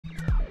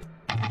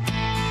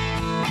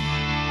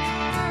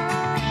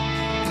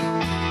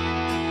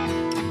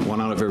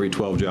of every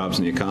 12 jobs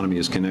in the economy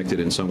is connected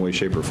in some way,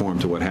 shape, or form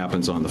to what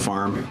happens on the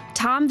farm.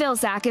 Tom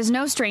Vilsack is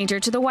no stranger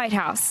to the White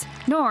House,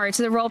 nor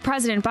to the role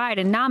President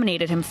Biden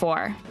nominated him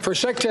for. For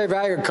Secretary of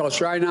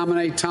Agriculture, I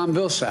nominate Tom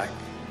Vilsack,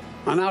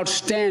 an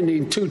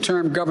outstanding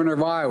two-term governor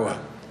of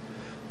Iowa,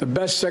 the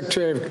best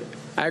Secretary of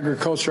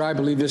Agriculture I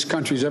believe this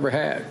country's ever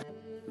had.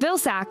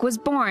 Vilsack was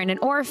born an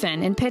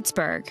orphan in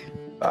Pittsburgh.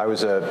 I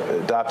was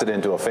adopted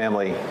into a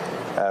family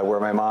where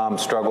my mom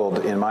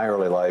struggled in my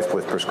early life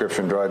with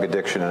prescription drug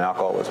addiction and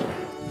alcoholism.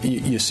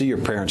 You see your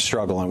parents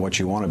struggle, and what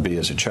you want to be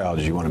as a child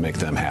is you want to make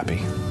them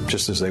happy.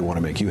 Just as they want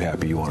to make you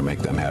happy, you want to make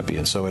them happy.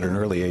 And so at an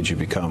early age, you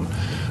become,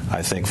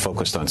 I think,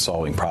 focused on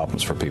solving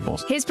problems for people.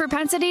 His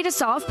propensity to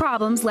solve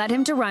problems led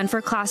him to run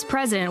for class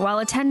president while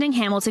attending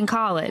Hamilton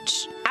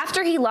College.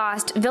 After he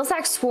lost,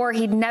 Vilsack swore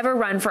he'd never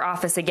run for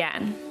office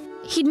again.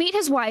 He'd meet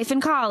his wife in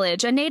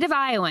college, a native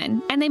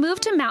Iowan, and they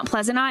moved to Mount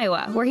Pleasant,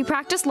 Iowa, where he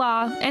practiced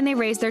law and they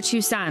raised their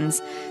two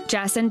sons,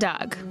 Jess and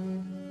Doug.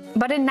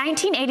 But in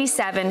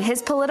 1987,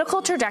 his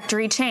political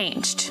trajectory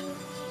changed.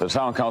 The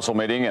town council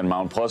meeting in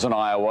Mount Pleasant,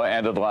 Iowa,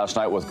 ended last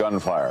night with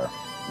gunfire.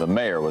 The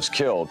mayor was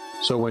killed.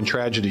 So when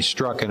tragedy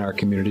struck in our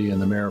community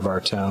and the mayor of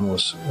our town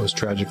was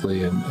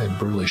tragically and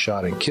brutally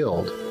shot and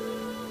killed,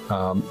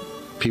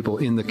 people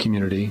in the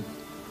community,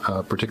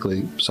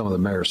 particularly some of the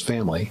mayor's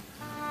family,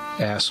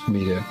 asked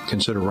me to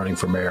consider running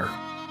for mayor.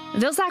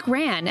 Vilsack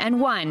ran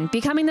and won,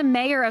 becoming the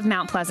mayor of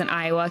Mount Pleasant,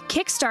 Iowa,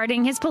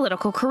 kick-starting his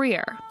political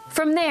career.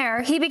 From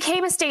there, he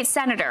became a state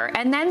senator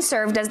and then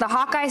served as the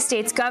Hawkeye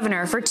State's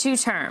governor for 2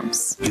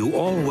 terms. You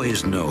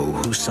always know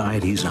whose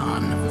side he's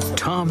on.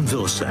 Tom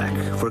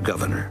Vilsack for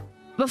governor.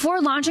 Before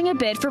launching a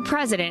bid for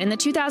president in the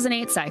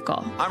 2008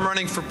 cycle. I'm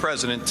running for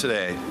president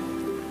today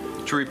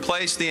to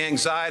replace the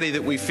anxiety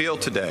that we feel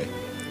today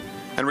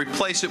and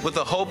replace it with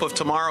the hope of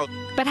tomorrow.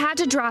 But had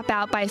to drop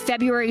out by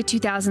February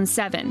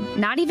 2007,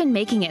 not even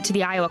making it to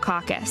the Iowa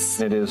caucus.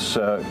 It is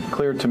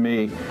clear to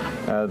me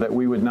that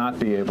we would not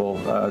be able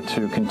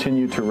to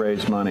continue to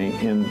raise money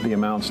in the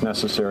amounts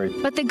necessary.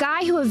 But the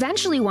guy who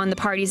eventually won the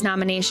party's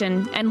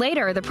nomination, and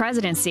later the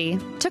presidency,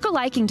 took a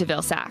liking to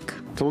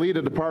Vilsack. To lead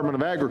a Department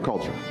of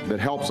Agriculture that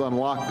helps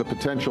unlock the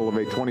potential of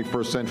a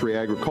 21st century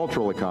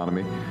agricultural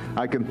economy,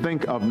 I can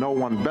think of no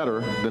one better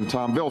than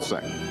Tom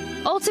Vilsack.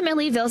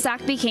 Ultimately,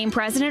 Vilsack became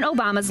President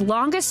Obama's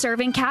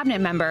longest-serving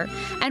cabinet member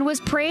and was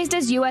praised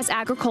as U.S.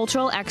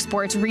 agricultural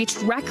exports reached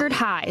record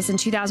highs in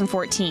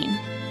 2014.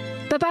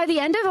 But by the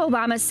end of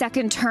Obama's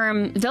second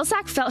term,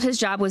 Vilsack felt his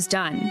job was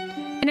done.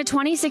 In a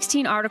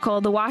 2016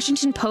 article, The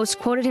Washington Post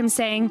quoted him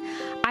saying,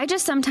 "I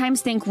just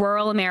sometimes think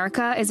rural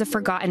America is a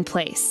forgotten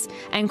place,"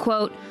 and,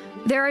 quote,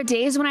 "There are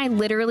days when I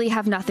literally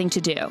have nothing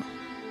to do."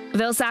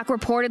 Vilsack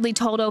reportedly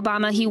told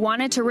Obama he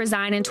wanted to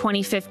resign in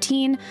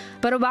 2015,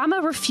 but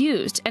Obama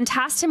refused and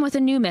tasked him with a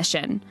new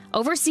mission,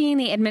 overseeing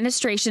the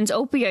administration's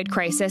opioid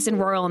crisis in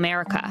rural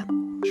America.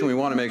 We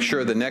want to make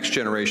sure the next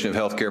generation of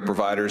healthcare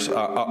providers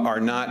are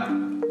not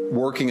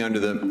working under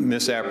the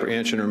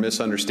misapprehension or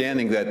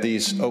misunderstanding that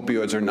these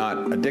opioids are not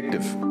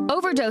addictive.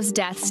 Overdose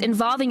deaths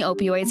involving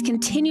opioids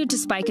continued to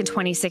spike in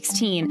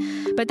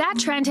 2016, but that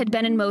trend had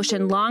been in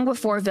motion long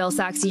before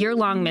Vilsack's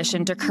year-long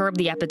mission to curb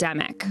the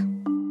epidemic.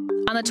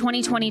 On the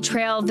 2020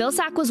 trail,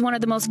 Vilsack was one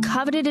of the most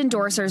coveted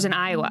endorsers in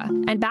Iowa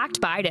and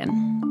backed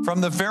Biden.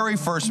 From the very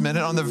first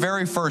minute, on the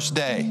very first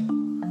day,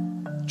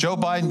 Joe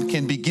Biden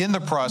can begin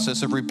the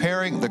process of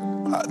repairing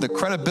the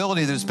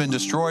credibility that has been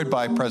destroyed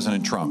by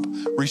President Trump,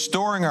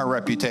 restoring our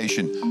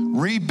reputation,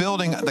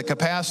 rebuilding the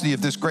capacity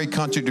of this great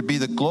country to be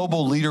the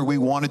global leader we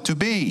want it to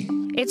be.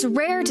 It's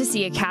rare to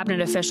see a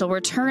cabinet official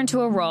return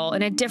to a role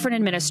in a different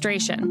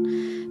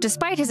administration.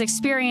 Despite his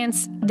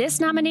experience, this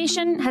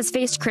nomination has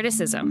faced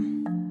criticism.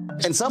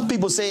 And some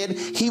people said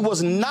he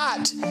was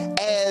not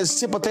as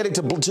sympathetic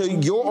to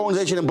your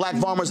organization and black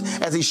farmers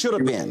as he should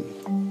have been.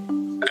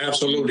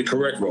 Absolutely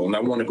correct, Ro. And I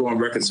want to go on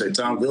record and say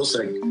Tom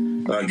Vilsack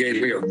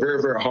gave me a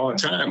very, very hard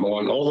time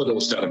on all of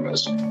those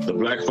settlements. The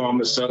black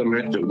farmer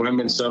settlement, the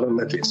women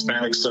settlement, the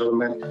Hispanic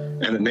settlement,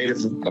 and the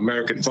Native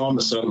American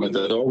farmer settlement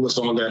that all was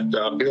on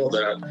that bill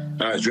that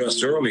I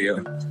addressed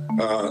earlier.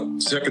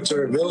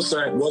 Secretary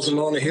Vilsack wasn't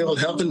on the Hill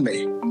helping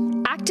me.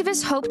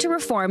 Activists hope to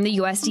reform the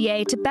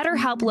USDA to better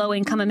help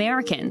low-income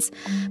Americans,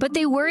 but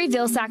they worry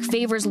Vilsack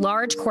favors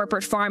large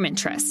corporate farm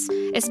interests,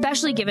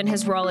 especially given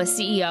his role as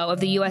CEO of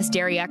the U.S.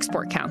 Dairy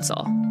Export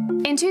Council.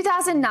 In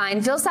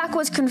 2009, Vilsack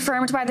was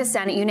confirmed by the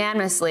Senate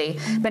unanimously,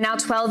 but now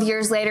 12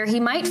 years later, he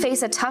might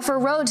face a tougher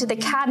road to the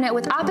cabinet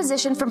with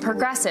opposition from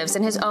progressives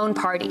in his own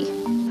party.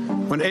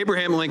 When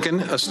Abraham Lincoln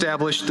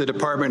established the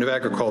Department of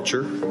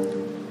Agriculture,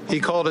 he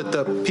called it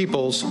the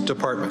People's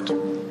Department.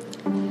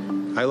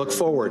 I look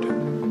forward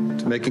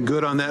to making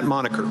good on that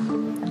moniker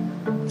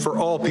for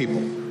all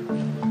people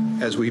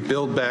as we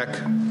build back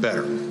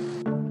better.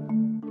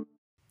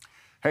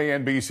 Hey,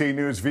 NBC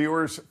News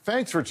viewers,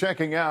 thanks for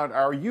checking out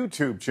our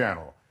YouTube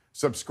channel.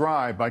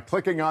 Subscribe by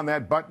clicking on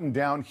that button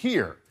down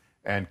here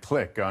and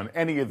click on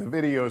any of the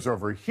videos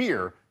over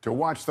here to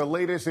watch the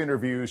latest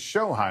interviews,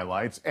 show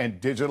highlights, and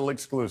digital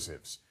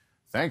exclusives.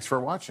 Thanks for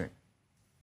watching.